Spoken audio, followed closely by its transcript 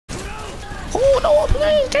no,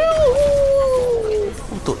 please do.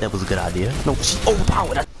 I thought that was a good idea. No, she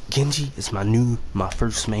overpowered. Genji is my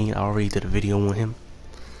first main. I already did a video on him.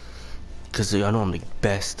 Cause y'all know I'm the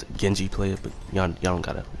best Genji player, but y'all don't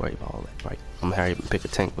gotta worry about all that, right? I'm gonna hurry up and pick a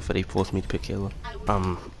tank before they force me to pick Halo.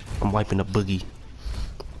 I'm wiping a boogie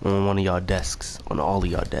on one of y'all desks, on all of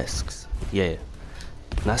y'all desks. Yeah.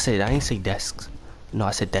 And I ain't say desks. No,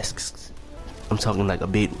 I said desks. I'm talking like a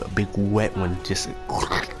big wet one, just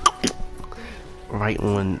right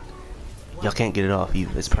on. Y'all can't get it off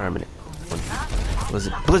either. It's permanent. Was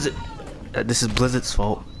it BLiZzArD? This is BLiZZARD's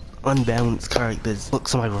fault. Unbalanced characters. Look,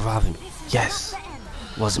 somebody reviving me. Yes.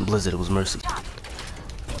 It wasn't BLiZZARD, it was Mercy.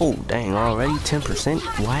 Oh, dang, already 10%?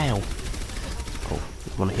 Wow. Oh,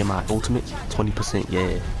 wanna hear my ultimate? 20%,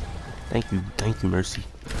 yeah. Thank you, Mercy.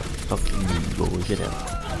 Fuck you, go get out.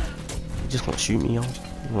 You just wanna shoot me, y'all?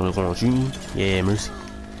 You wanna shoot me? Yeah, Mercy.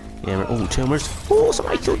 Yeah, oh, chill, Mercy. Oh,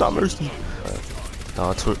 somebody killed our Mercy.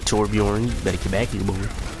 Torbjorn, you better get back here, boy.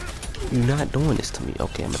 You're not doing this to me.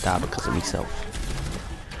 Okay, I'm gonna die because of myself.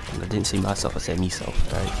 And I didn't say myself, I said myself,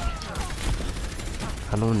 right?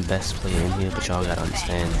 I know I'm the best player in here, but y'all gotta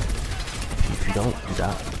understand. If you don't, you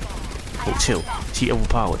die. Oh, chill. She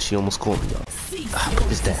overpowered. She almost caught me, y'all. Put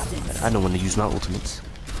this down. I know when to use my ultimates.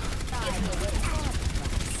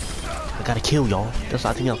 I gotta kill y'all. I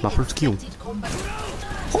think that was my first kill.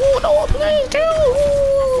 Oh, no, please do.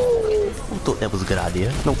 I thought that was a good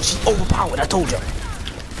idea. No, she overpowered. I told you.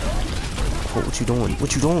 Oh, what you doing?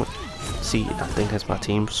 What you doing? See, I think that's my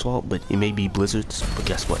team's fault, but it may be BLiZZARD's. But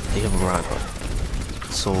guess what? They have a rUiNs.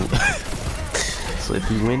 So, so if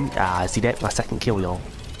we win, see that? My second kill, y'all.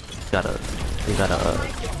 I'm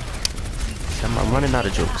running out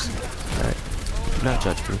of jokes. Alright, do not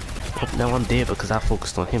judge me. Oh, now I'm dead because I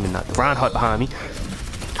focused on him and not the rUiNs behind me.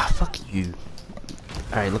 Ah, fuck you.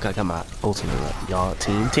 Alright, look, I got my ultimate up. Y'all,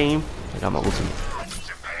 team. I got my ultimate.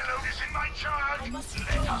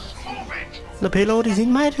 The payload is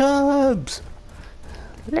in my tubs.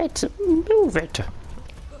 Let's move it.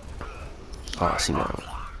 Oh, see now.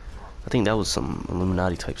 I think that was some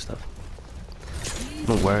Illuminati type stuff.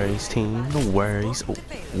 No worries, team. No worries. Oh,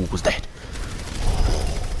 what was that?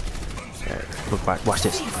 Right, look, watch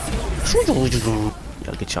this. You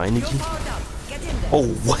gotta get your energy. Oh,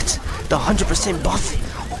 what? The 100% buff?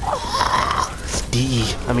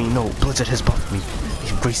 No, BLiZZARD has buffed me.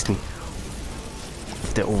 He embraced me.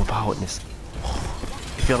 Their overpoweredness.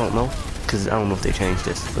 If y'all don't know, because I don't know if they changed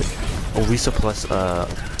this, but Orisa plus I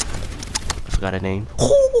forgot her name.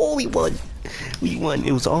 Oh, we won.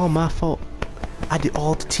 It was all my fault. I did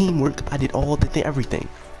all the teamwork. I did all the everything.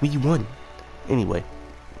 We won. Anyway,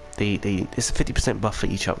 it's a 50% buff for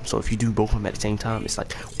each of them. So if you do both of them at the same time, it's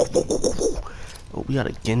like. Oh, we got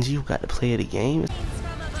a Genji who got to play the game.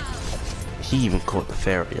 He even caught the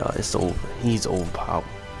fairy, y'all. It's over. He's overpowered.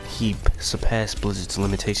 He surpassed BLiZZARD's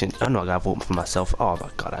limitation. I know I gotta vote for myself. Oh my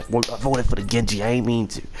god, I voted for the Genji. I ain't mean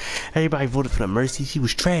to. Everybody voted for the Mercy. He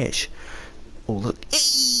was trash. Oh look,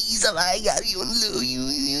 somebody got you.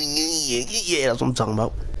 Yeah, that's what I'm talking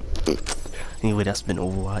about. Anyway, that's been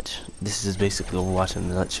Overwatch. This is basically Overwatch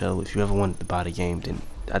in a nutshell. If you ever wanted to buy the game, then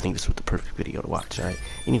I think this was the perfect video to watch. Alright.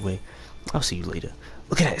 Anyway, I'll see you later.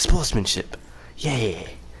 Look at that sportsmanship. Yeah.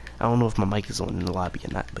 I don't know if my mic is on in the lobby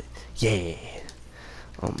or not, but yeah.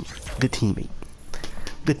 Good teammate.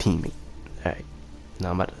 Alright.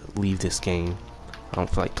 Now I'm about to leave this game. I don't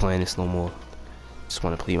feel like playing this no more. Just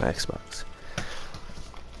want to play my Xbox.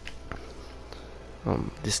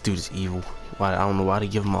 This dude is evil. I don't know why they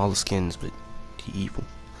give him all the skins, but he evil.